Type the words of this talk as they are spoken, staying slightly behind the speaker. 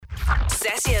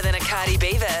sassier than a Cardi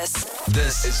B verse.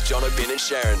 This is John O'Ben and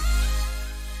Sharon.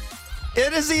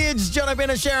 It is The Edge, John O'Ben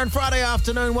and Sharon, Friday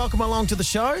afternoon. Welcome along to the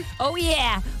show. Oh,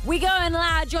 yeah. We going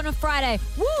large on a Friday.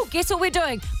 Woo, guess what we're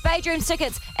doing? Baydreams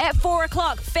tickets at 4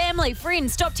 o'clock. Family,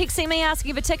 friends, stop texting me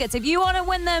asking for tickets. If you want to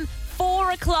win them,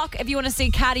 4 o'clock if you want to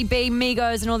see Cardi B,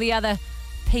 Migos, and all the other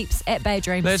peeps at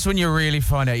Baydreams. That's when you really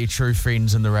find out your true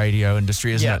friends in the radio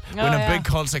industry, isn't it? Oh, When a yeah. big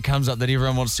concert comes up that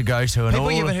everyone wants to go to. And People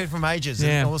all you haven't heard from ages,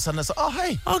 Yeah. and all of a sudden it's like, oh,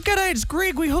 hey. Oh, g'day, it's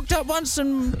Greg. We hooked up once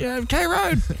in K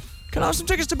Road. Can I have some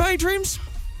tickets to Baydreams?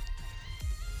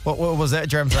 What was that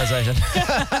dramatization?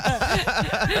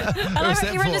 I love it.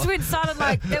 Everyone just went silent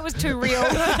like, that was too real.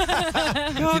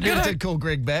 Oh, You never did call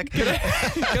Greg back.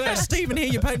 G'day, Stephen here.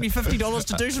 You paid me $50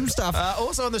 to do some stuff.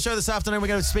 Also on the show this afternoon, we're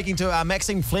going to be speaking to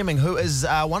Maxine Fleming, who is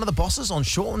one of the bosses on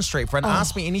Shortland Street. For an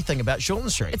Ask Me Anything about Shortland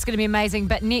Street. It's going to be amazing.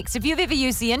 But next, if you've ever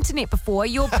used the internet before,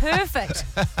 you're perfect.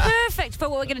 Perfect for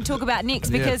what we're going to talk about next,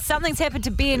 because something's happened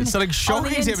to Ben. Something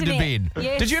shocking's happened to Ben.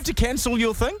 Yes. Did you have to cancel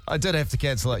your thing? I did have to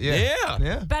cancel it, yeah.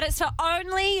 Yeah. But it's for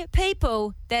only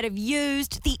people that have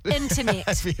used the internet.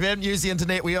 If you haven't used the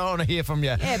internet, we want to hear from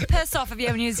you. Yeah, piss off if you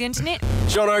haven't used the internet.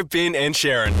 John O'Ben and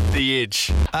Sharon, The Edge.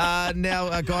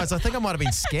 Now, guys, I think I might have been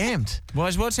scammed.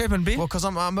 What's happened, Ben? Well, because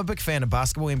I'm a big fan of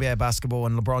basketball, NBA basketball,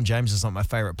 and LeBron James is not my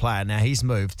favourite player. Now, he's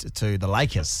moved to the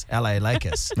Lakers, LA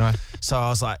Lakers. Right. So I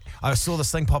was like, I saw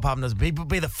this thing pop up, and it was, people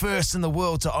be the first in the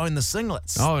world to own the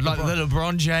singlets. Oh, like the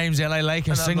LeBron James LA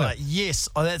Lakers and I'm singlet. like, yes,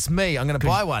 that's me. I'm going to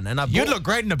buy one. And I You'd bought- look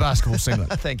great in a basketball singlet.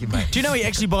 Thank you, mate. Do you know he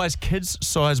actually buys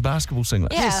kids-size basketball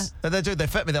singlets? Yeah. Yes, they do. They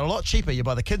fit me. They're a lot cheaper. You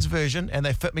buy the kids version, and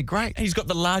they fit me great. He's got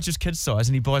the largest kid size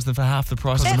and he buys them for half the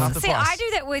price of That's- them. half the See, price. I do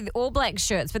that with All Black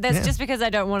shirts, but that's Yeah. just because I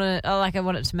don't want to, I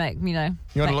want it to make, You want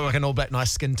to look like an all black,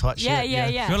 nice skin tight shirt. Yeah.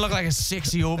 You want to look like a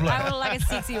sexy All I Black. want to like a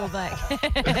sexy All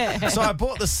Black. So I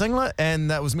bought the singlet,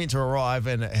 and that was meant to arrive,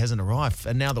 and it hasn't arrived.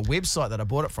 And now the website that I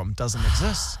bought it from doesn't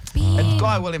exist. And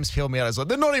Guy Williams peeled me out. I was like,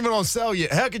 they're not even on sale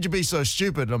yet. How could you be so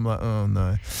stupid? And I'm like, oh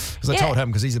no, because I Yeah. told him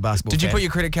because he's a basketball. Did you fan. put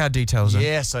your credit card details in?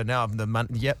 Yeah, so now the money.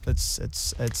 Yep, it's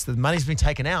the money's been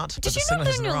taken out. but Did the you singlet not learn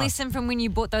hasn't your arrived. lesson from when you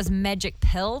bought those magic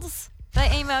pills they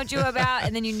emailed you about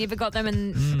and then you never got them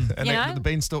and, And you know? the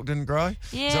beanstalk didn't grow.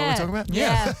 Yeah. Is that what we're talking about?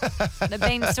 Yeah. The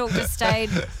beanstalk just stayed,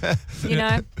 you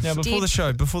know. Now, before the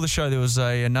show, there was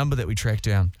a number that we tracked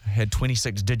down. It had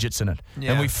 26 digits in it.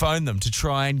 Yeah. And we phoned them to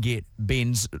try and get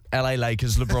Ben's LA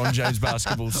Lakers LeBron James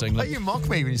basketball Why singlet. you mock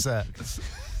me when you say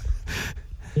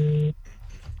it?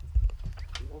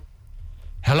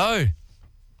 Hello?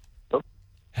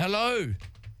 Hello?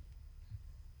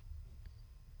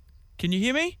 Can you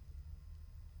hear me?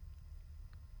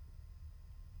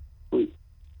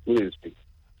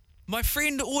 My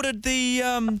friend ordered the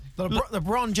The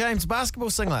LeBron James basketball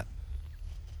singlet.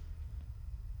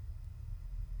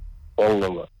 Phone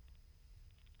number.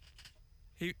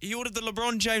 he ordered the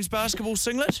LeBron James basketball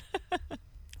singlet.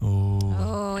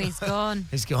 Oh, he's gone.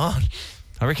 He's gone.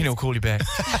 I reckon he'll call you back.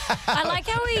 I like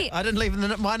how he... I didn't leave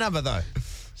my number though.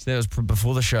 So that was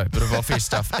before the show, bit of off-air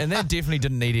stuff, and that definitely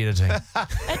didn't need editing.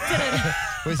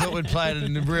 We thought we'd play it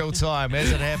in real time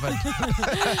as it happened.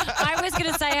 I was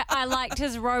going to say I liked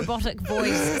his robotic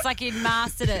voice. It's like he'd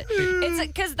mastered it. It's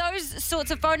because those sorts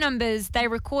of phone numbers, they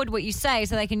record what you say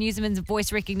so they can use them in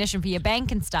voice recognition for your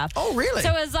bank and stuff. Oh, really? So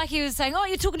it was like he was saying, oh,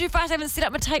 you're talking too fast. I haven't set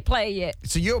up my tape player yet.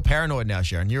 So you're paranoid now,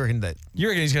 Sharon. You reckon that? You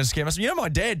reckon he's going to scam us? You know, my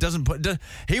dad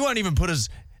he won't even put his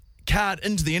card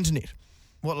into the internet.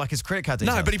 What, like his credit card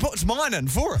details? No, but he puts mine in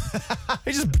for him.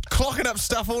 He's just clocking up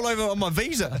stuff all over on my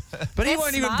Visa. But he That's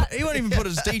won't smart. even put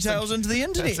his details into the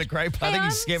internet. That's a great plan. I think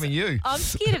he's scamming you. I'm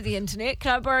scared of the internet.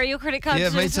 Can I borrow your credit card? Yeah,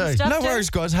 to do me some too. Stuff No too? worries,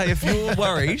 guys. Hey, if you're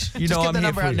worried, you Just know get I'm the here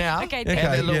number for out you. now. Okay, And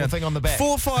that little thing on the back.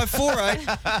 4548.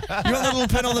 You want the little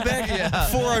pin on the back? Yeah.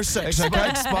 406, okay?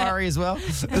 Expiry as well.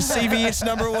 The CVS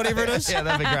number or whatever it is. Yeah,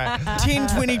 that'd be great.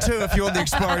 1022 if you want the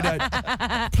expiry date.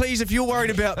 Please, if you're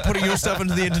worried about putting your stuff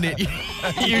into the internet,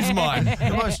 use mine.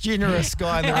 The most generous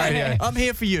guy in the radio. I'm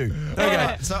here for you. All Okay.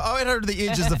 right, so 0800 The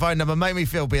Edge is the phone number. Make me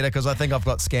feel better because I think I've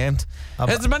got scammed.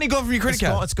 Has the money gone from your credit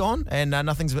card? It's gone, and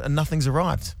nothing's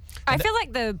arrived. I feel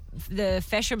like the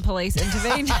fashion police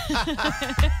intervened.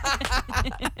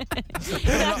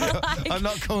 I'm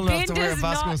not cool enough Ben to wear a does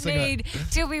basketball not singlet. need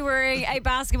to be wearing a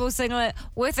basketball singlet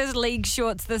with his league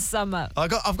shorts this summer. I've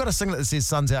got a singlet that says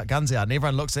 "Suns out, guns out," and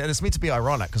everyone looks at it. It's meant to be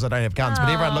ironic because I don't have guns, but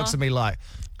everyone looks at me like,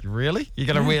 "Really? You're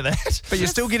going to wear that?" But you're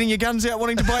still getting your guns out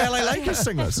wanting to buy LA Lakers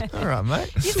singlets. All right,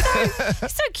 mate. You're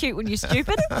so cute when you're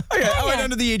stupid. Okay,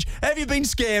 under the edge. Have you been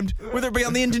scammed, whether it be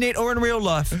on the internet or in real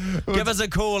life? Give us a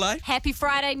call, eh? Happy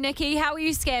Friday, Nikki. How were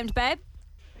you scammed, babe?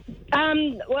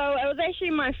 Well, it was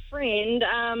actually my friend.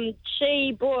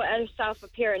 She bought herself a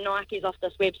pair of Nikes off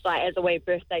this website as a wee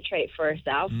birthday treat for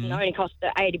herself. And it only cost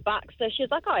her $80. So she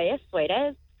was like, oh, yeah, sweet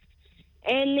as.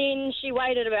 And then she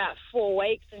waited about 4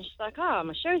 weeks and she's like, oh,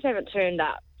 my shoes haven't turned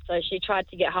up. So she tried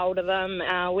to get hold of them,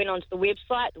 went onto the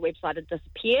website. The website had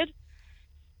disappeared.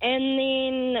 And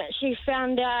then she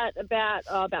found out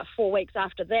about 4 weeks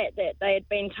after that they had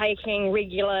been taking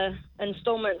regular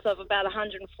instalments of about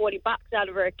 $140 out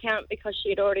of her account because she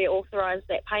had already authorised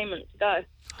that payment to go.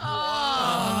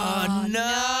 Oh,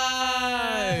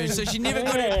 no. So she never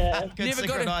got it. Good Never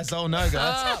got it. synchronised. Oh, no,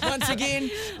 guys. Once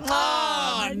again.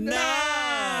 Oh, no.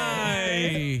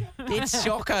 It's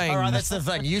shocking. All right, that's the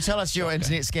thing. You tell us your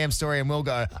internet scam story and we'll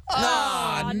go,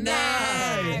 Oh, no.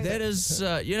 That is,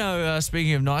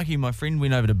 speaking of Nike, my friend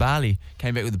went over to Bali,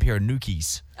 came back with a pair of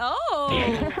Nukis. Oh,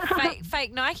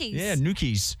 fake Nikes. Yeah,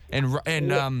 Nukis. And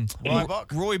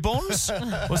Roy Bonds?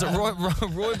 Was it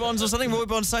Roy Bonds or something? Roy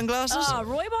Bonds sunglasses? Oh,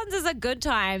 Roy Bonds is a good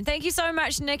time. Thank you so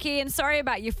much, Nikki, and sorry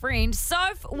about your friend.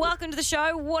 Soph, welcome to the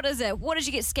show. What is it? What did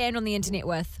you get scammed on the internet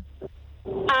with?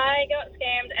 I got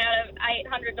scammed out of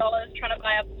 $800 trying to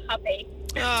buy a puppy.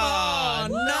 Oh,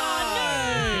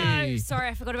 no. Sorry,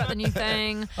 I forgot about the new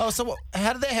thing. oh, so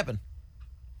how did that happen?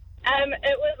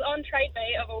 It was on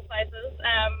TradeMe, of all places,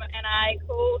 and I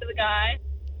called the guy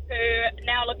who,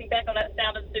 now looking back on it,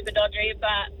 sounded super dodgy,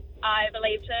 but I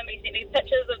believed him. He sent me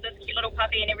pictures of this cute little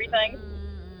puppy and everything,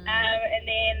 and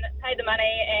then paid the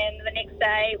money, and the next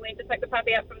day went to pick the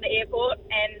puppy up from the airport,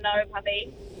 and no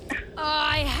puppy. Oh,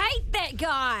 I hate that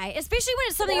guy, especially when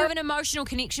it's something you have an emotional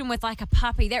connection with, like a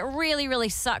puppy. That really, really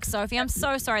sucks, Sophie. I'm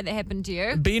so sorry that happened to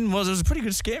you. Ben, it was a pretty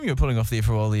good scam you were pulling off there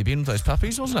for a while there, Ben, with those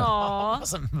puppies, wasn't it? Aw.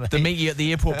 Wasn't me. The meet you at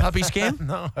the airport puppy scam?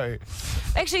 No.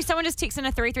 Actually, someone just texted in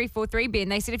a 3343, Ben.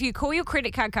 They said if you call your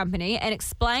credit card company and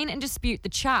explain and dispute the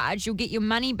charge, you'll get your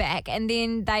money back, and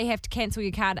then they have to cancel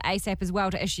your card ASAP as well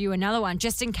to issue you another one,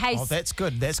 just in case. Oh, that's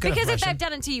good. That's good Because if information. they've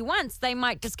done it to you once, they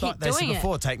might just keep Like they said doing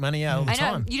before, it. take money out all the I know.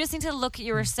 time. You just need to look at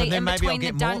your receipt then in maybe between I'll the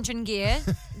get more. dungeon gear.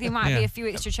 There might be a few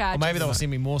extra Or charges. maybe they'll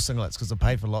send me more singlets because I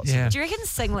paid for lots Yeah. of Do you reckon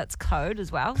singlets code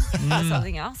as well? Or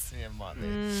something else? Yeah, might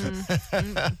be.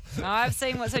 Oh, I've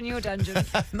seen what's in your dungeon.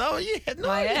 No, yeah, no.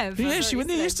 I have. Yeah, she went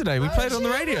there yesterday. We played it on the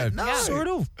radio. No. Saw it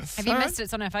all. Have you All right. missed it?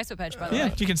 It's on our Facebook page, by the Yeah,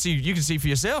 way. you can see for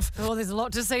yourself. Oh, there's a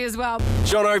lot to see as well.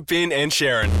 Jono, Ben, and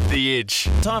Sharon, The Edge.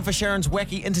 Time for Sharon's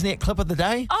wacky internet clip of the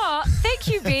day. Oh, thank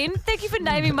you, Ben. Thank you for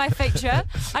naming my feature.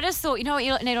 I just thought, you know what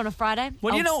you need on a Friday?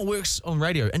 Well, you know what works on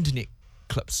radio? Internet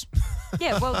clips.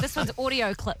 Yeah, well, this one's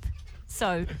audio clip.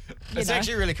 So, you It's know.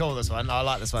 actually really cool, this one. I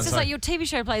like this one. It's just like your TV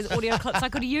show plays audio clips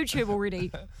like on YouTube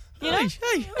already. You know?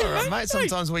 Hey, all right, mate.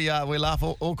 Sometimes we laugh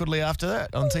awkwardly after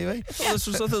that on TV. This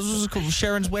was called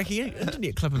Sharon's wacky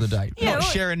internet clip of the day. Yeah, Not well,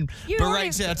 Sharon you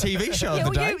berates our TV show Yeah,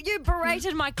 of the well, day. you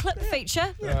berated my clip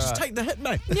feature. Just take the hit,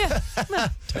 mate. Yeah.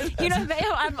 You know me,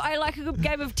 I like a good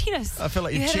game of tennis. I feel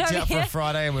like You you've hit it checked over out for here. a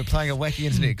Friday and we're playing a wacky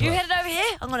internet You clip. hit it over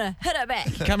here, I'm going to hit it back.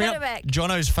 Coming hit up, it back.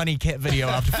 Jono's funny cat video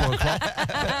after 4 o'clock.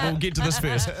 We'll get to this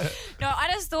first. No, I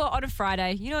just thought on a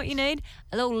Friday, you know what you need?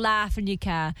 A little laugh in your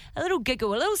car, a little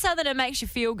giggle, a little something that makes you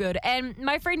feel good. And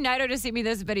my friend Nato just sent me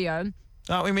this video.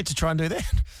 Aren't we meant to try and do that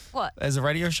What? as a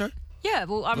radio show? Yeah,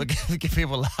 well, Give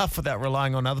people a laugh without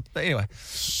relying on other... Anyway.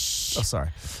 Oh, sorry.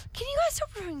 can you guys stop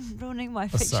ruining my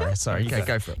Oh, feature? sorry. Okay,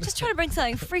 go for it. Just trying to bring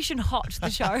something fresh and hot to the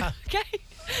show, okay?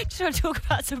 Just want to talk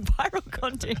about some viral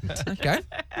content. Okay.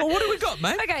 Well, what do we got,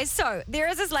 mate? Okay, so there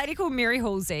is this lady called Mary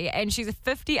Halsey, and she's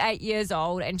 58 years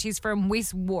old, and she's from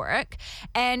West Warwick,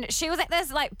 and she was at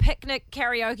this like picnic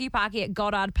karaoke party at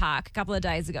Goddard Park a couple of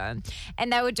days ago,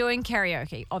 and they were doing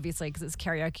karaoke, obviously because it's a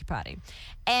karaoke party,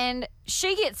 and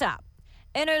she gets up.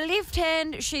 In her left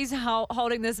hand, she's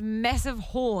holding this massive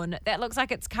horn that looks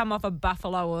like it's come off a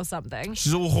buffalo or something.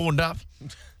 She's all horned up.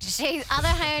 Other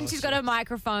hand, she's got a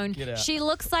microphone. Get out. She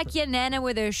looks like your nana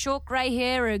with her short grey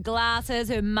hair, her glasses,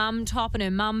 her mum top and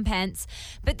her mum pants.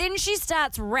 But then she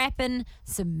starts rapping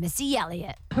some Missy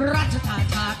Elliott.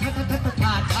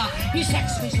 Rat-a-tat-tat-tat-tat-tat-tat. You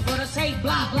sex me, so what I say,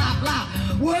 blah, blah, blah.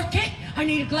 Work it, I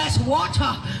need a glass of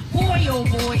water. Boy, oh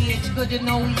boy, it's good to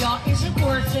know ya. Is it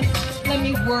worth it? Let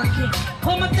me work it.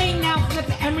 Pull my thing now, flip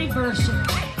it and reverse it.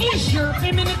 Is your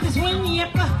minute this win, yep.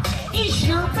 Is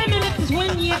your minute this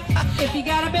win, yep. If you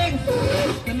got a big,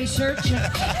 let me search ya.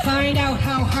 Find out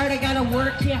how hard I gotta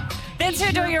work ya. That's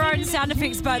her doing her own sound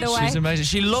effects, by the way. She's amazing.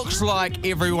 She looks like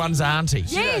everyone's auntie.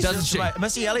 Yes. Doesn't she? Right,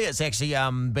 Missy Elliott's actually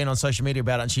been on social media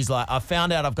about it, and she's like, I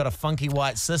found out I've got a funky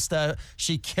white sister.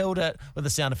 She killed it with the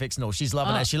sound effects and all. She's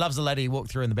loving it. She loves the lady who walked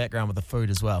through in the background with the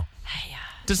food as well. Hey,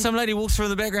 Does some lady walk through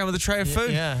in the background with a tray of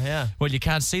food? Yeah. Well, you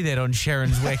can't see that on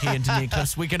Sharon's wacky internet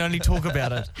clips. We can only talk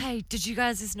about it. Hey, did you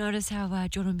guys just notice how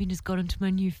John and Ben has got into my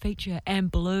new feature and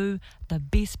blew the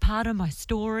best part of my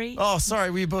story? Oh, sorry,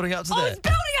 were you building up to I was that?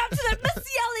 building up to that.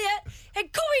 Missy Elliott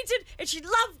had commented and she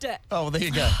loved it. Oh, well, there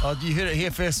you go. Oh, you heard it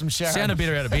here first from Sharon. Sounded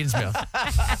better out of Ben's mouth.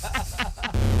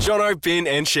 Jono, Ben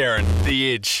and Sharon,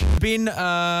 The Edge. Ben,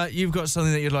 you've got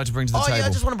something that you'd like to bring to the table. Yeah, I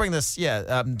just want to bring this,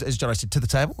 as Jono said, to the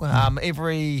table.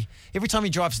 Every time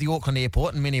you drive to the Auckland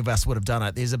airport, and many of us would have done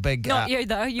it, there's a big... Not you,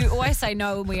 though. You always say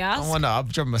no when we ask. Oh, no,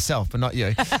 I've driven myself, but not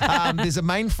you. There's a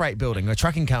main freight building, a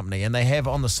trucking company, and they have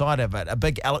on the side of it a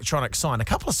big electronic sign, a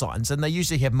couple of signs, and they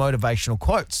usually have motivational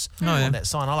quotes on that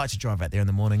sign. I like to drive out there in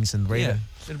the mornings and read it.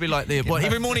 It'd be like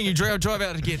every morning you drive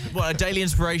out to get a daily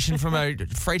inspiration from a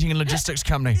freighting and logistics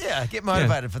company. Yeah, get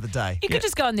motivated for the day. You could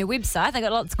just go on their website. They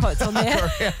got lots of quotes on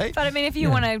there. Really? But I mean, if you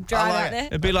want to drive out there.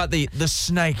 It'd be like the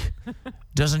snake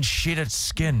doesn't shed its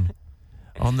skin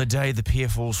on the day the pear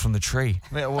falls from the tree.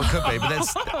 Yeah, well, it could be, but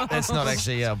that's not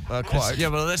actually a quote. Yeah,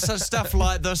 well, that's stuff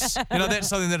like this. That's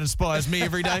something that inspires me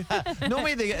every day.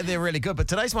 Normally they're really good, but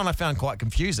today's one I found quite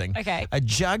confusing. Okay. A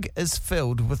jug is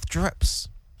filled with drips.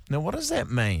 Now, what does that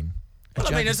mean? Well,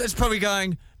 I mean, it's probably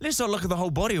going, let's not look at the whole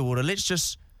body of water. Let's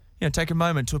just take a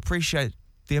moment to appreciate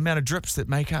the amount of drips that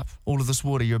make up all of this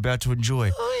water you're about to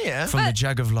enjoy from the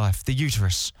jug of life, the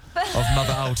uterus of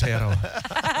Mother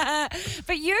Aotearoa.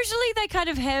 But usually they kind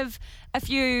of have a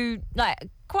few,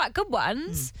 quite good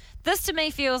ones. This to me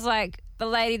feels like the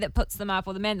lady that puts them up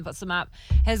or the man that puts them up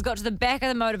has got to the back of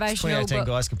the motivational 2018 book.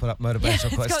 guys can put up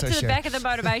motivational quotes It's got too, to the back of the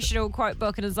motivational quote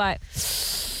book and is like...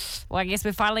 Well, I guess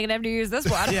we're finally going to have to use this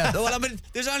one. Yeah, well, I mean,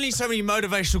 there's only so many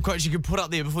motivational quotes you can put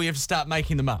up there before you have to start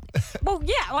making them up. Well,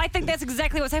 I think that's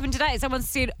exactly what's happened today. Someone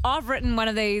said, I've written one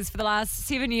of these for the last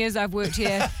 7 years I've worked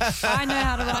here. I know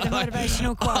how to write a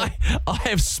motivational quote. I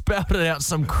have spouted out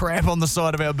some crap on the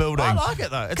side of our building. I like it,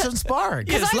 though. It's inspiring.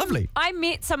 Yeah, it's lovely. I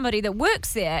met somebody that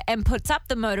works there and puts up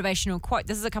the motivational quote.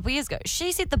 This is a couple of years ago.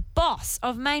 She said the boss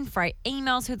of Main Freight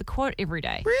emails her the quote every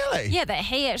day. Really? Yeah, that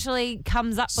he actually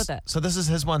comes up with it. So this is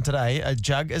his one today. A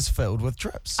jug is filled with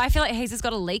drips. I feel like he's just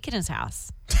got a leak in his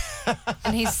house.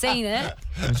 And he's seen it.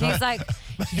 And he's like,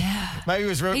 Maybe it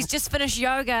was real. He's just finished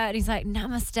yoga and he's like,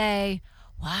 namaste.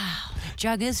 Wow, the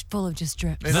jug is full of just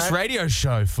drips. This radio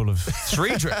show full of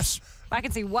 3 drips. I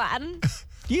can see one.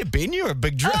 Yeah, Ben, you're a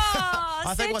big drip. Oh,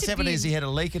 I think what's happened Ben. is he had a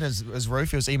leak in his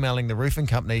roof. He was emailing the roofing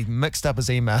company, mixed up his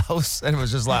emails, and it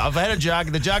was just like, I've had a jug.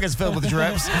 The jug is filled with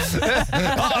drips.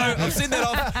 Uh-oh, I've sent that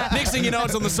off. Next thing you know,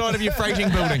 it's on the side of your freighting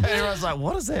building. And everyone's like,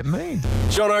 what does that mean?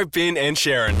 Jono, Ben and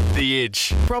Sharon, The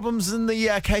Edge. Problems in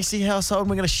the Casey household, and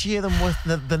we're going to share them with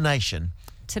the nation.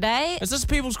 Today, Is this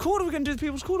People's Court? Are we going to do the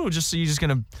People's Court, or you're just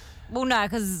going to... well, no,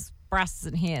 because Bryce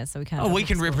isn't here, so we can't. Oh, we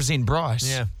can represent Bryce.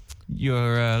 Yeah.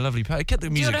 Your lovely... Get the Do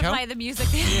you music want to out. play the music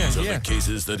there? Yeah.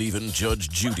 Cases that even Judge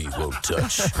Judy won't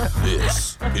touch.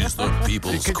 This is the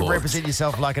People's Could you Court. represent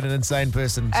yourself like an insane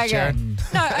person, Okay. Sharon?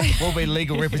 No. Will be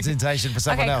legal representation for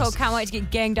someone Okay, cool. else. Can't wait to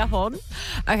get ganged up on.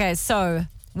 Okay, so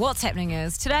what's happening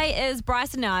is today is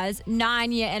Bryce and I's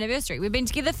 9-year anniversary. We've been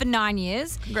together for 9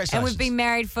 years. Congratulations. And we've been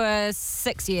married for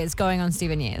 6 years, going on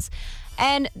 7 years.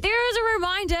 And there is a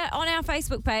reminder on our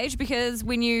Facebook page because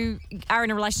when you are in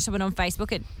a relationship and on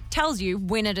Facebook, it tells you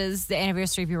when it is the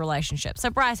anniversary of your relationship. So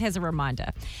Bryce has a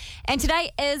reminder. And today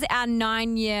is our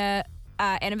 9-year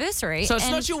anniversary. So it's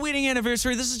and not your wedding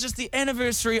anniversary. This is just the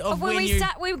anniversary of when when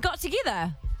we got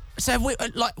together. So have we,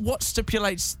 what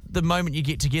stipulates the moment you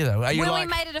get together? Are you When like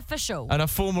we made it official. a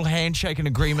formal handshake and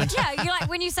agreement? Yeah, you're like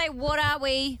when you say, "What are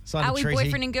we? Sign Are a we treaty.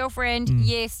 boyfriend and girlfriend?"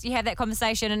 Yes, you have that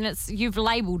conversation, and you've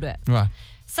labelled it. Right.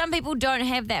 Some people don't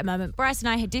have that moment. Bryce and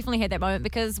I had definitely had that moment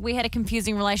because we had a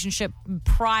confusing relationship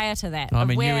prior to that. I of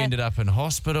mean, you where- ended up in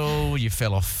hospital. You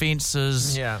fell off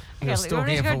fences. Yeah. Okay, You were we don't stalking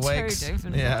need to him for go too weeks. deep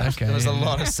into Yeah. that. Okay, There was a yeah.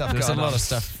 lot of stuff There's going a lot on. of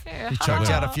stuff. You choked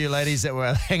out a few ladies that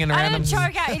were hanging I around didn't him.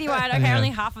 choke out anyone. Okay, only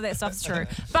half of that stuff's true.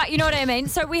 But you know what I mean?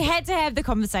 So we had to have the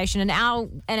conversation in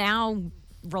our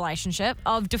relationship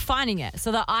of defining it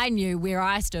so that I knew where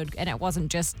I stood and it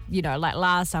wasn't just, like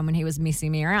last time when he was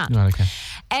messing me around. Right, okay.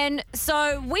 And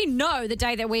so we know the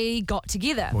day that we got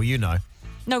together. Well, you know.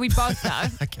 No, we both know.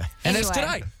 Okay. And it's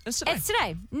Anyway. today. It's today. It's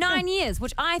today. 9 years,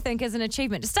 which I think is an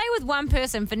achievement. To stay with one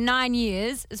person for 9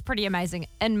 years is pretty amazing.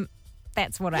 And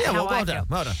that's what Yeah, how well I done. feel.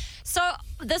 Well done. So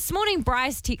this morning,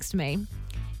 Bryce texted me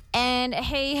and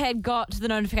he had got the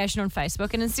notification on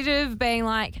Facebook. And instead of being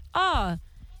like, oh,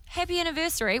 happy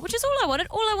anniversary, which is all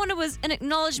I wanted was an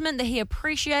acknowledgement that he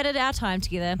appreciated our time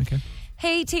together. Okay.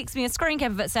 He texted me a screen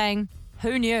cap of it saying,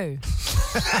 who knew?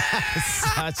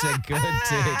 Such a good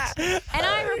text. And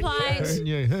I replied,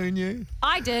 Who knew?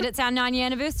 I did. It's our 9-year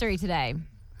anniversary today.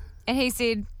 And he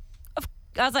said,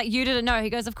 I was like, you didn't know. He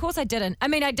goes, of course I didn't. I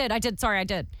mean, I did. Sorry, I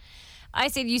did. I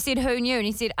said, you said who knew? And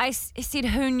he said, I said,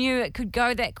 who knew it could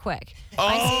go that quick?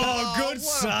 Good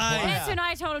save. That's when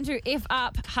I told him to F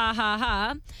up, ha, ha,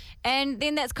 ha. And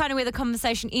then that's kind of where the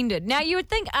conversation ended. Now, you would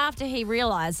think after he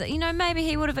realised that, maybe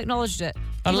he would have acknowledged it.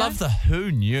 I love the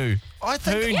who knew. I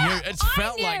think who knew? It's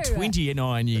felt like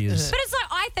 29 years. But it's like,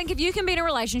 I think if you can be in a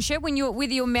relationship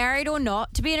whether you're married or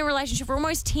not, to be in a relationship for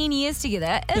almost 10 years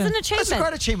together is an achievement. That's a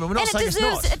great achievement. We're not saying it's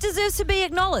not. It deserves to be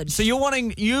acknowledged. So you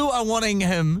are wanting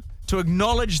him to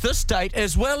acknowledge this date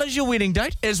as well as your wedding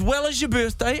date, as well as your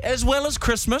birthday, as well as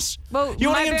Christmas. Well, you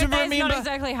my want him to birthday's remember. not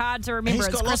exactly hard to remember. He's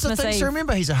It's got lots of Christmas things Eve. to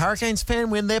remember. He's a Hurricanes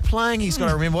fan when they're playing. He's got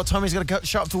to remember what time he's got to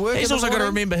show up to work. He's also got to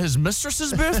remember his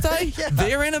mistress's birthday,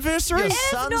 their anniversary. Your It is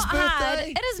son's not hard.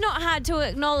 birthday. It is not hard to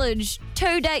acknowledge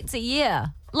 2 dates a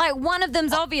year. Like, one of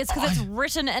them's obvious because it's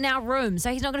written in our room,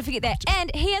 so he's not going to forget that.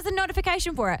 And he has a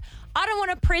notification for it. I don't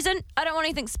want a present. I don't want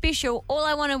anything special. All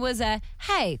I wanted was a,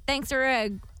 hey, thanks for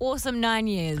an awesome 9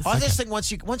 years. I just think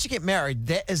once you get married,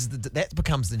 that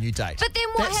becomes the new date. But then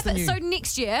what happens? So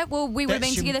next year, we would have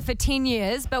been together for 10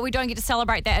 years, but we don't get to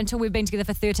celebrate that until we've been together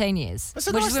for 13 years. That's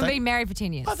a which nice is when we've thing. been married for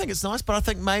 10 years. I think it's nice, but I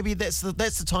think maybe that's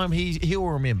the time he'll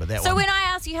remember that one. So when I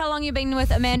ask you how long you've been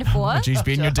with Amanda for, Jeez,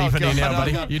 Ben, you're deep in here now,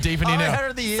 buddy. You're deep in here now.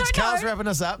 100 the years. So no, Carl's wrapping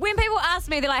us up. when people ask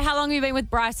me, they're like, how long have you been with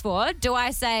Bryce for? Do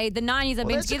I say the 9 years I've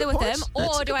been that's a together good with point. him?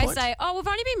 That's Or a do good I point. say, oh, we've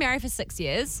only been married for 6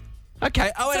 years?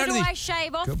 Okay. Oh, So wait, do I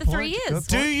shave off Good the 3 point, years? good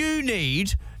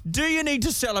Do you need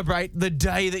to celebrate the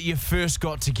day that you first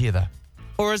got together?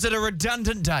 Or is it a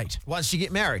redundant date? Once you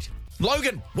get married.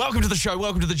 Logan, welcome to the show.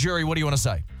 Welcome to the jury. What do you want to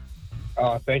say?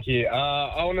 Oh, thank you.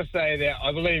 I want to say that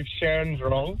I believe Sharon's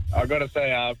wrong. I've got to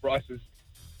say Bryce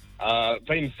has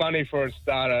been funny for a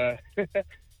starter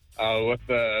with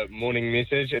the morning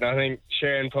message, and I think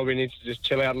Sharon probably needs to just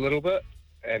chill out a little bit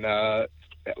and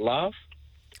laugh.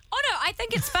 Oh, no, I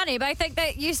think it's funny, but I think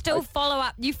that you still follow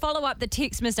up the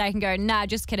text mistake and go, nah,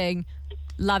 just kidding.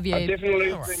 Love you. I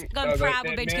definitely think I'm proud that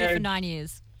we've been together for marriage- 9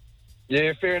 years.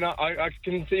 Yeah, fair enough. I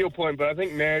can see your point, but I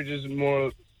think marriage is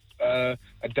more a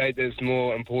date that's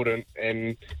more important.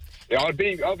 And yeah, I'd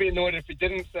be annoyed if he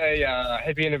didn't say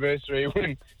happy anniversary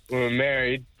when we were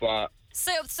married. But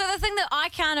So the thing that I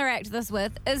counteract this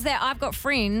with is that I've got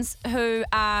friends who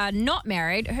are not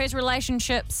married, whose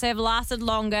relationships have lasted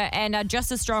longer and are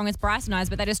just as strong as Bryce and I's,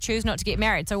 but they just choose not to get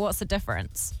married. So what's the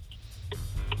difference?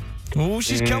 Oh,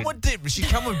 she's come with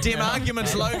dim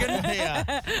arguments, Logan.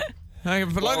 Yeah. Okay,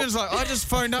 but Logan's like, I just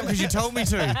phoned up because you told me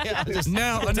to.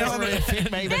 Now I'm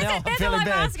affect me, but now I'm That's all feeling I'm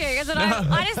bad. asking. Is that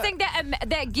I just think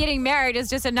that getting married is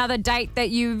just another date that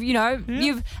you've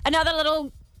another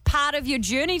little part of your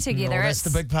journey together. No, that's the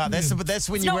big part. That's when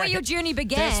It's you not where your journey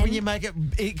began. That's when you make it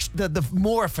the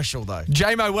more official, though.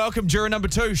 J-Mo, welcome. Juror number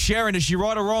 2. Sharon, is she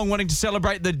right or wrong wanting to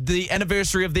celebrate the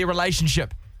anniversary of their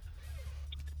relationship?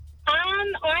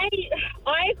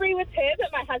 I agree with her,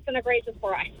 but my husband agrees with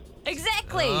Bryce.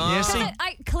 Exactly. Yes, Because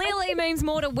it clearly means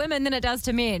more to women than it does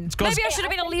to men. Maybe I should have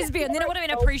been a lesbian, then it would have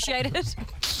been appreciated. I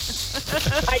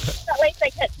definitely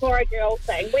think it's more a girl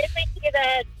thing. We've been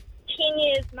together 10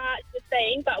 years, March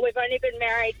 15, but we've only been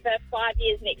married for 5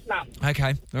 years next month.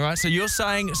 Okay. All right. So you're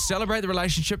saying celebrate the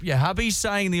relationship. Your hubby's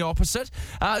saying the opposite.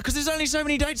 Because there's only so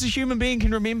many dates a human being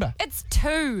can remember. It's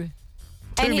 2.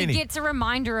 And many. he gets a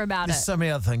reminder about There's it. so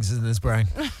many other things in his brain.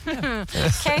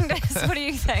 Candace, what do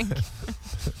you think?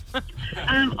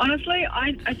 Honestly,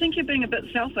 I think you're being a bit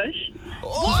selfish.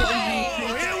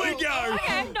 Oh, here we go.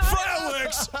 Okay, no.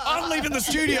 Fireworks. I'm leaving the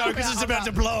studio because it's about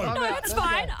to blow. No, it's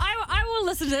fine. I will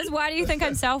listen to this. Why do you think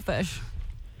I'm selfish?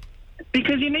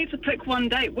 Because you need to pick one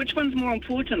date. Which one's more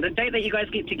important, the date that you guys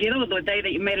get together or the day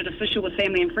that you made it official with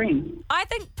family and friends? I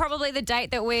think probably the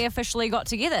date that we officially got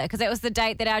together, because that was the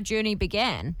date that our journey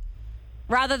began.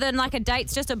 Rather than like a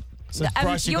date's just a... So,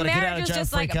 Bryce, you've your got to get out marriage of is jail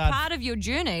just free like card. a part of your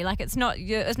journey. Like it's not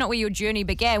where your journey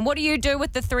began. What do you do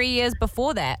with the 3 years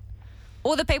before that?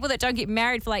 Or the people that don't get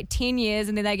married for like 10 years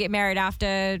and then they get married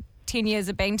after 10 years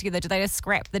of being together, do they just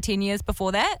scrap the 10 years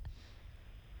before that?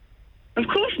 Of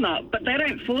course not, but they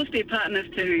don't force their partners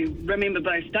to remember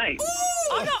both dates.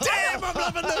 Damn, I'm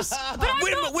loving this. not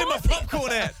Where my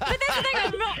popcorn at? But that's the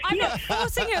thing. I'm not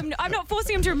forcing him. I'm not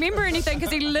forcing him to remember anything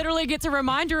because he literally gets a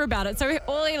reminder about it. So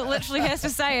all he literally has to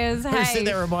say is, Who sent "Hey,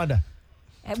 that reminder?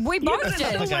 We both But did. it's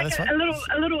still like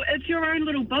a little. It's your own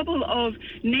little bubble of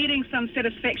needing some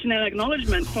satisfaction and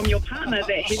acknowledgement from your partner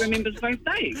that he remembers both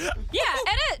days. Yeah,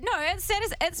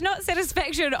 it's not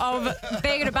satisfaction of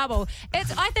being in a bubble.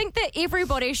 I think that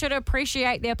everybody should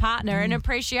appreciate their partner and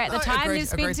appreciate the time they've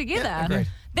spent together. Yeah, agreed.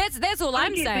 That's all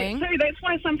I'm get that saying. too. That's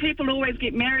why some people always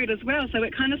get married as well. So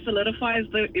it kind of solidifies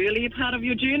the earlier part of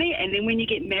your journey, and then when you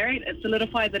get married, it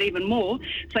solidifies it even more.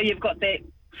 So you've got that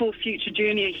full future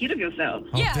journey ahead of yourself.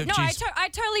 Yeah, no, I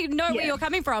totally know where you're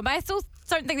coming from, but I still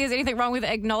don't think there's anything wrong with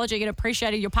acknowledging and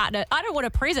appreciating your partner. I don't want a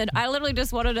present. I literally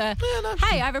just wanted to,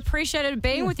 hey, I've appreciated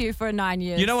being with you for 9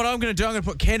 years. You know what I'm going to do? I'm going to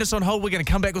put Candace on hold. We're going to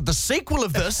come back with the sequel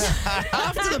of this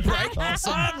after the break.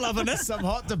 I'm loving it. Some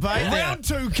hot debate there. Round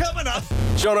 2 coming up.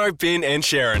 Jono, Ben and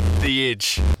Sharon, The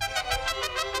Edge.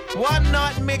 One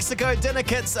night in Mexico dinner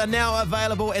kits are now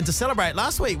available, and to celebrate,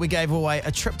 last week we gave away a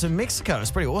trip to Mexico.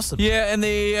 It's pretty awesome. Yeah, and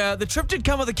the trip did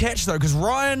come with a catch, though, because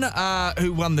Ryan,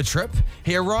 who won the trip,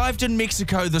 he arrived in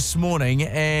Mexico this morning,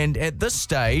 and at this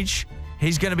stage,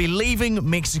 he's going to be leaving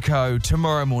Mexico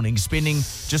tomorrow morning, spending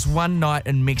just one night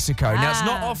in Mexico. Now, it's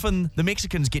not often the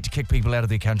Mexicans get to kick people out of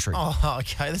their country. Oh,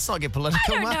 okay. Let's not get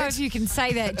political, I don't know if you can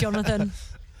say that, Jonathan.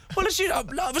 Well,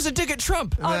 it was a dig at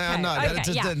Trump. No, it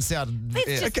just didn't sound...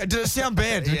 Okay, did it sound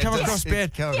bad? Did it come across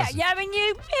bad? I mean,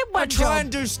 you had one I try job.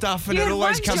 and do stuff, and You it had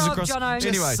always one comes job, across... Jono. Just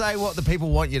Anyway. say what the people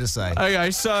want you to say.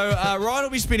 Okay, so Ryan will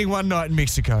be spending one night in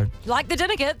Mexico. Like the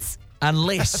dinner kits.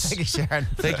 Unless... Thank you, Sharon.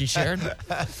 Thank you, Sharon.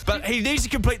 But he needs to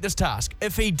complete this task.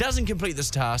 If he doesn't complete this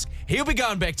task, he'll be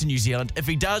going back to New Zealand. If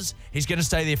he does, he's going to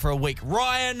stay there for a week.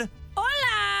 Ryan!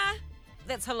 Hola!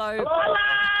 That's hello. Hola!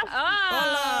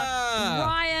 Hola!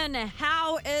 Ryan,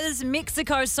 how is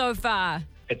Mexico so far?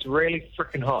 It's really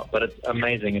freaking hot, but it's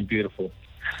amazing and beautiful.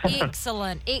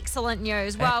 Excellent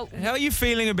news. Well, How are you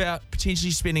feeling about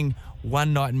potentially spending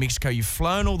one night in Mexico? You've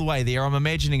flown all the way there. I'm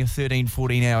imagining a 13,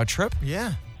 14-hour trip.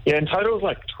 Yeah. Yeah, in total it's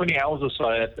like 20 hours or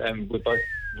so, and we're both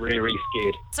really, really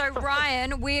scared. so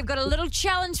Ryan, we've got a little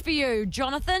challenge for you.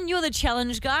 Jonathan, you're the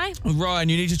challenge guy. Ryan,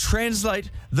 you need to translate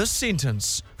this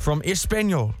sentence from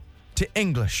Espanol to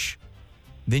English.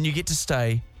 Then you get to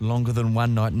stay longer than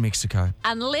one night in Mexico.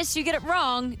 Unless you get it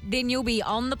wrong, then you'll be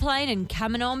on the plane and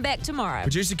coming on back tomorrow.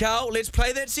 Producer Carl, let's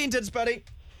play that sentence, buddy.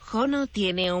 Jono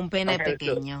tiene un pene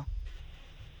pequeño.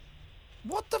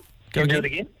 What the... Go Can you do again.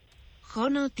 it again?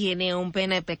 Jono tiene un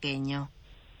pene pequeño.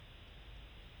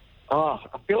 Oh,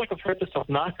 I feel like I've heard this off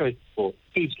Narcos before.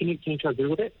 Please, can you try to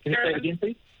Google that? Can you say it again,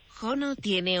 please? Jono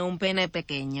tiene un pene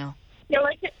pequeño. Yeah,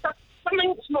 like it's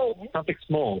something small. Something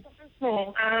small.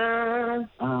 Something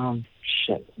small.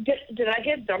 Shit. Did I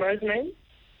get Jono's name?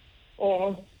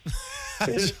 Or...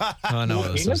 I know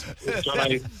what this is.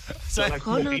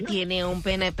 Jono tiene un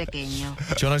pene pequeño.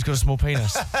 Jono's got a small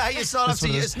penis. Hey, it's not up to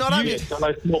you. It's not up to you.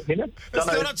 Jono's small penis? It's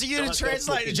not up to you to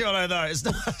translate it, Jono, though. It's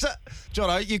not...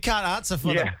 Jono, you can't answer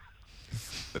for them.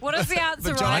 What is the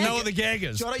answer, But Jono, I Ryan? know what the gag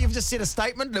is. Jono, you've just said a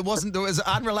statement that wasn't... It was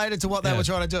unrelated to what they were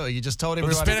trying to do. You just told Well,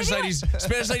 the everyone...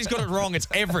 Spanish lady's got it wrong. It's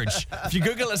average. If you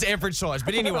Google it, it's average size.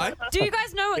 But anyway, Do you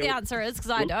guys know what the answer is?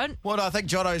 Because I don't. Well, I think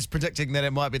Jono's predicting that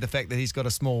it might be the fact that he's got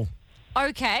a small...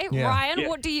 Okay, Yeah. Ryan, Yeah.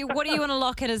 what do you want to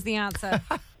lock in as the answer?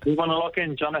 We want to lock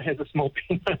in Jono has a small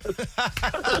penis.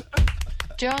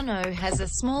 Jono has a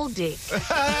small dick.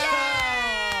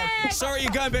 sorry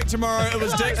you're going back tomorrow. It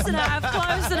was Dick. Close enough.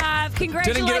 Congratulations,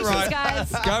 Didn't get it right.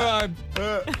 guys. Go home.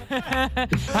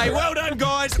 Hey, well done,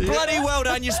 guys. Bloody well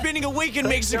done. You're spending a week in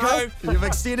Mexico You've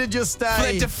extended your for that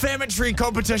stay. defamatory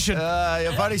competition.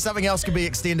 If only something else could be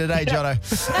extended, eh, Jono?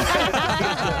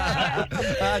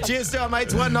 Cheers to our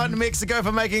mates. One night in Mexico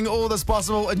for making all this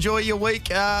possible. Enjoy your week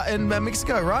in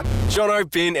Mexico, right? Jono,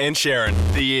 Ben and Sharon,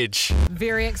 The Edge.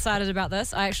 Very excited about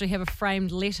this. I actually have a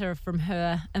framed letter from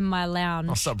her in my lounge.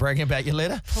 I'll stop bragging about your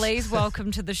letter. Please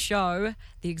welcome to the show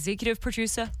the executive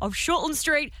producer of Shortland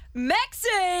Street,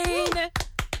 Maxine.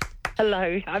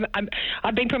 Hello.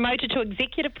 I've been promoted to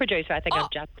executive producer. I think I'm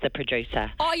just the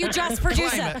producer. Oh, you're just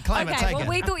producer. Claim it, okay, take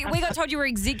well, it. we got told you were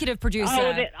executive producer.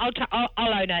 Oh,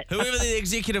 I'll own it. Whoever the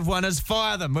executive one is,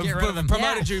 fire them. We've Get rid of them.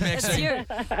 promoted you, It's Maxine. you.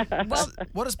 Well,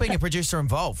 What does being a producer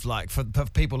involve? Like for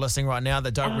people listening right now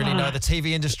that don't really know the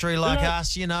TV industry like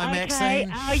us, you know, Okay.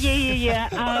 Maxine? Oh, yeah.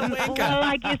 Well,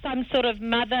 I guess I'm sort of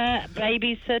mother,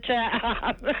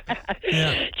 babysitter,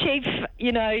 chief,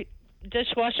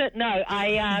 dishwasher. No,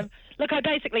 I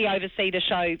basically oversee the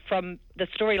show from the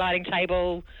storylining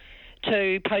table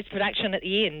to post-production at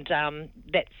the end.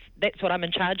 That's what I'm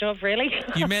in charge of, really.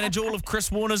 You manage all of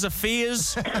Chris Warner's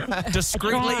affairs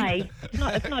discreetly. Try.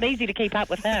 It's not easy to keep up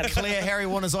with him. Clear Harry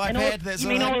Warner's iPad.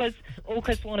 And all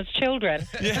Chris Warner's children.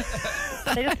 Yeah.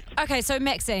 Okay, so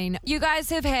Maxine, you guys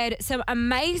have had some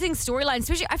amazing storylines.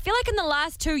 Especially, I feel like in the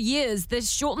last 2 years, the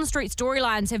Shortland Street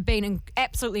storylines have been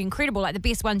absolutely incredible, like the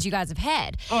best ones you guys have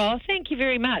had. Oh, thank you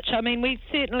very much. I mean, we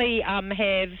certainly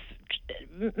have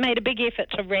made a big effort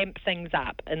to ramp things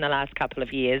up in the last couple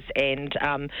of years and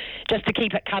just to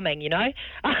keep it coming, you know?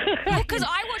 Because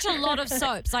I watch a lot of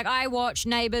soaps. Like, I watch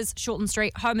Neighbours, Shortland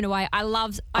Street, Home and Away. I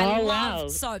love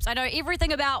soaps. I know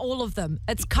everything about all of them.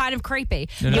 It's kind of creepy.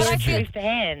 You're a true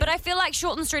fan. But I feel like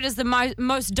Shortland Street is the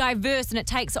most diverse, and it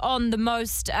takes on the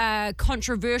most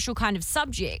controversial kind of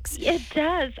subjects. It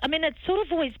does. I mean, it's sort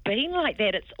of always been like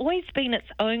that. It's always been its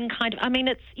own kind of... I mean,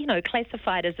 it's, you know,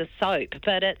 classified as a soap,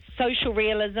 but it's social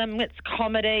realism, it's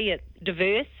comedy, it's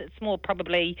diverse. It's more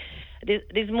probably...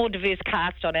 There's a more diverse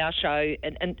cast on our show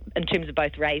in terms of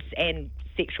both race and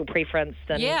sexual preference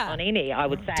than on any, I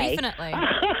would say. Definitely.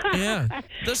 Yeah.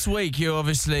 This week, you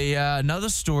obviously, another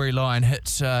storyline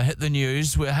hit the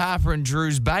news where Harper and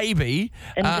Drew's baby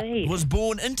was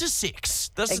born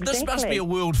intersex. This must be a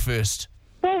world first.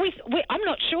 Well, I'm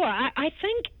not sure. I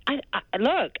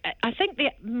think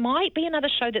there might be another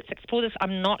show that's explored this.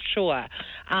 I'm not sure.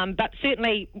 But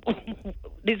certainly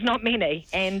there's not many.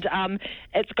 And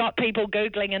it's got people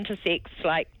Googling intersex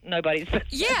like nobody's business.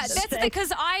 Yeah, that's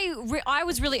because I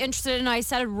was really interested and I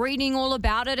started reading all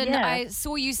about it, and I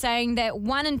saw you saying that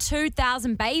 1 in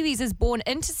 2,000 babies is born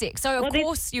intersex. So, of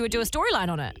course, you would do a storyline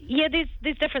on it. Yeah,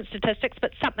 there's different statistics,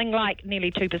 but something like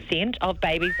nearly 2% of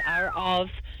babies are of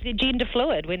the gender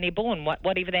fluid when they're born,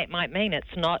 whatever that might mean.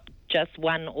 It's not just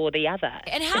one or the other.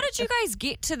 And how did you guys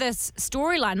get to this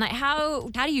storyline? Like, how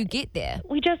do you get there?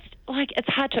 We just, it's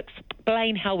hard to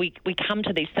explain how we come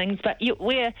to these things, but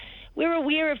we're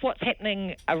aware of what's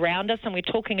happening around us, and we're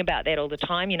talking about that all the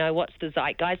time. You know, what's the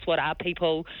zeitgeist? What are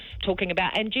people talking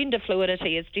about? And gender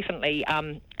fluidity is definitely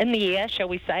in the air, shall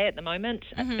we say, at the moment,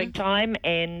 big time.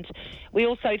 And we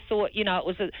also thought, you know, it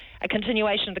was a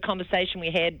continuation of the conversation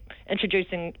we had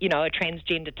introducing, you know, a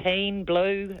transgender teen,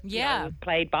 Blue,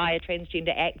 played by a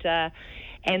transgender actor.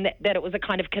 And that it was a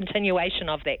kind of continuation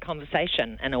of that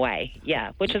conversation in a way,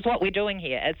 which is what we're doing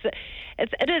here.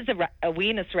 It is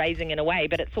awareness raising in a way,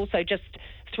 but it's also just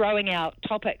throwing out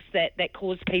topics that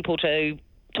cause people to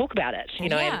talk about it, you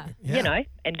know,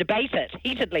 and debate it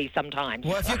heatedly sometimes.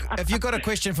 Well, if you've got a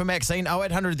question for Maxine,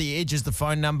 0800 The Edge is the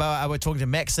phone number. We're talking to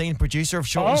Maxine, producer of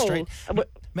Shortland Street.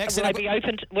 Maxine,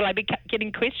 will I be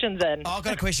getting questions in? I've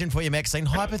got a question for you, Maxine.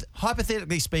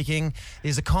 Hypothetically speaking,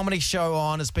 there's a comedy show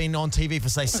on. It's been on TV for,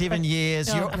 say, 7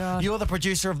 years. You're the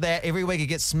producer of that. Every week it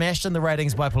gets smashed in the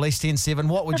ratings by Police 10-7.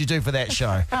 What would you do for that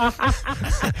show?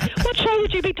 What show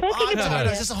would you be talking about? I don't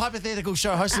know. It's just a hypothetical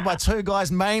show hosted by two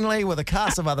guys mainly with a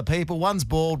cast of other people. One's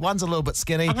bald, one's a little bit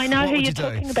skinny. I know who you're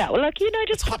talking about. Well, look, you know,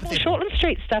 just put more Shortland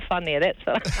Street stuff on there.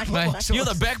 That's Mate, you're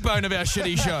the backbone of our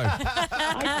shitty show.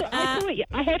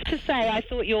 I have to say, I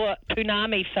thought your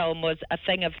Punami film was a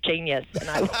thing of genius.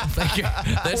 Thank you.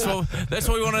 That's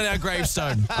what we wanted our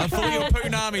gravestone. I thought your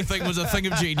Punami thing was a thing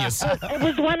of genius. It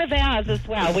was one of ours as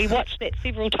well. We watched that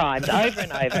several times, over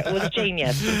and over. It was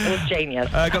genius.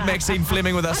 Got Maxine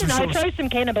Fleming with us. Throw some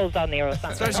cannibals on there or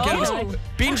something. Throw some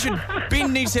cannibals.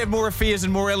 Ben needs to have more affairs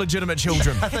and more illegitimate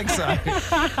children. I think so.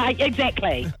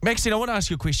 Exactly. Maxine, I want to ask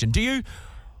you a question.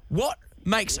 What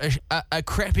makes a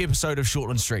crappy episode of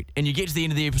Shortland Street, and you get to the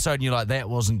end of the episode and you're like, that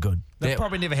wasn't good? They've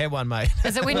probably never had one, mate.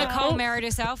 Is it when Nicole married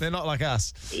herself? They're not like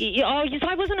us. Oh, yes,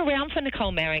 I wasn't around for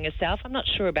Nicole marrying herself. I'm not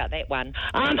sure about that one.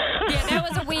 Yeah, that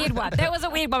was a weird one. That was a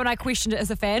weird one when I questioned it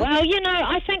as a fan. Well, you know,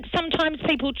 I think sometimes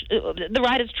the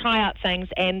writers try out things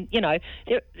and, you know,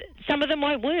 some of them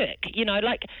won't work, you know,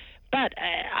 but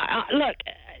look,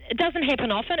 it doesn't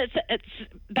happen often.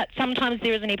 But sometimes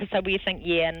there is an episode where you think,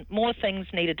 and more things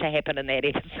needed to happen in that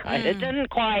episode. It didn't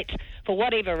quite, for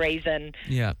whatever reason,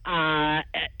 get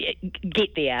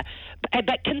there.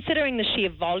 But considering the sheer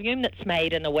volume that's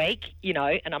made in a week, you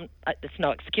know, and it's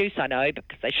no excuse, I know,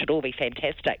 because they should all be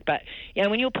fantastic. But you know,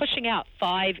 when you're pushing out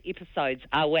 5 episodes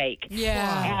a week,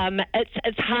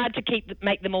 it's hard to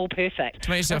make them all perfect. To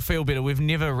make yourself feel better, we've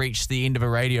never reached the end of a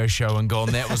radio show and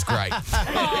gone, that was great.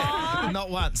 Not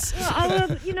once.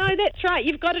 Well, you know, that's right.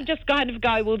 You've got to just kind of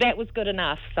go, well, that was good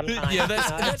enough sometimes. Yeah,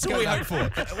 that's what we hope for.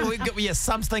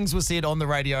 Some things were said on the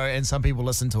radio and some people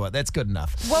listened to it. That's good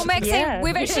enough. Well, Maxine,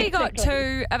 we've actually got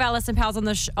 2 of our listener pals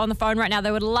on the phone right now.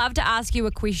 They would love to ask you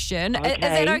a question. Okay. Is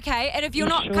that okay? And if you're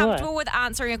not comfortable with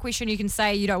answering a question, you can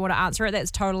say you don't want to answer it.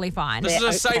 That's totally fine. This is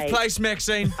a safe place,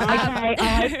 Maxine. Okay,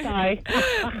 I hope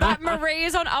so. But Marie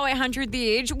is on 0800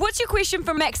 The Edge. What's your question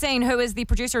for Maxine, who is the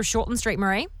producer of Shortland Street,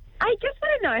 Marie? I just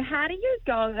want to know, how do you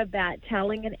go about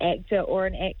telling an actor or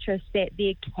an actress that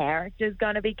their character's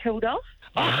going to be killed off?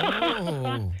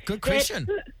 Oh, good question.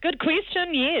 Good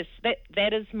question, yes.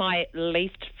 That is my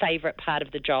least favourite part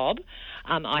of the job,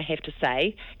 I have to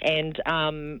say. And,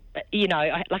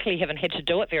 I luckily haven't had to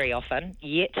do it very often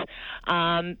yet.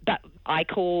 But I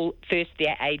call first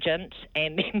their agent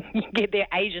and then get their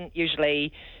agent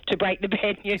usually to break the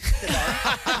bad news to them.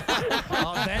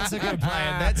 Oh, that's a good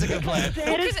plan. That's a good plan.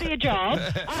 That is their job.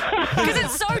 Because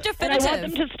it's so definitive. And I want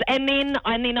them to,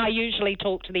 and then I usually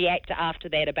talk to the actor after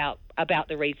that about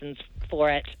the reasons for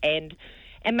it and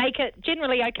make it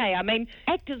generally okay. I mean,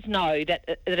 actors know that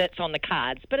it's on the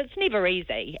cards, but it's never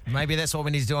easy. Maybe that's what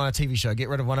we need to do on a TV show. Get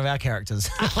rid of one of our characters.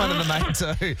 One of the main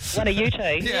two. One of you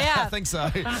two. Yeah, I think so.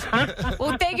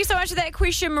 Well, thank you so much for that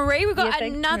question, Marie. We've got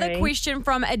another question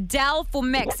from Adele for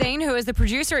Maxine, who is the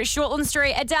producer at Shortland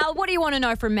Street. Adele, what do you want to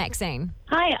know from Maxine?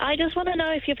 Hi, I just want to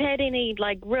know if you've had any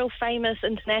real famous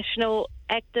international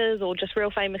actors or just real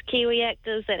famous Kiwi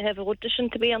actors that have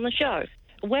auditioned to be on the show.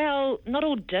 Well, not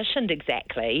auditioned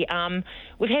exactly.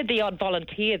 We've had the odd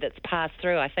volunteer that's passed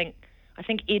through. I think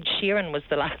Ed Sheeran was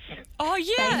the last. Oh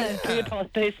yeah,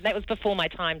 person. That was before my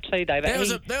time too, though. But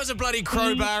There was a bloody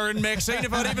crowbar in Maxine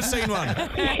if I'd ever seen one.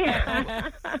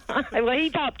 Well, he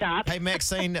popped up. Hey,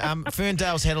 Maxine,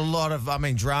 Ferndale's had a lot of,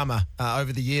 drama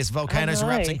over the years. Volcanoes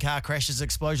erupting, car crashes,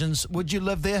 explosions. Would you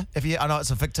live there? I know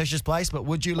it's a fictitious place, but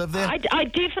would you live there? I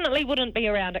definitely wouldn't be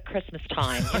around at Christmas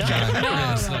time. You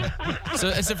know? So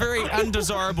it's a very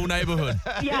undesirable neighbourhood.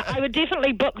 Yeah, I would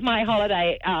definitely book my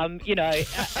holiday,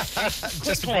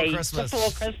 Just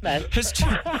before Christmas.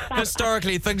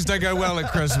 Historically, things don't go well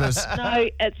at Christmas. No,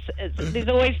 there's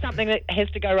always something that has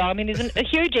to go wrong. I mean, there's a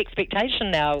huge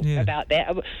expectation now about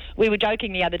that. We were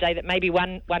joking the other day that maybe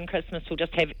one Christmas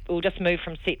we'll just move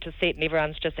from set to set and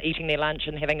everyone's just eating their lunch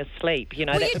and having a sleep. You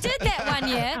know. Well, you did that one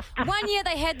year. One year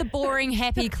they had the boring,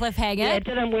 happy cliffhanger. Yeah, it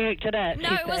didn't work, did it?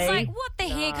 No, it was like, what the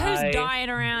heck? Who's dying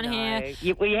around here?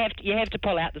 You have to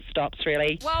pull out the stops,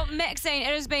 really. Well, Maxine,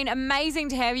 it has been amazing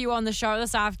to have you on the show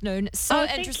this afternoon. So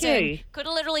interesting. Thank you. Could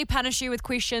literally punish you with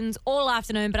questions all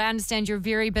afternoon, but I understand you're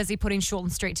very busy putting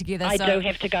Shortland Street together. I do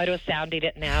have to go to a sound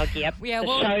edit now. Yep. Yeah,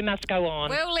 the show must go on.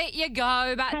 We'll let you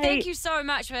go, but thank you so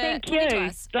much for talking to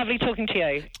us. Lovely talking to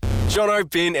you. Jono,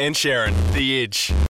 Ben and Sharon, The Edge.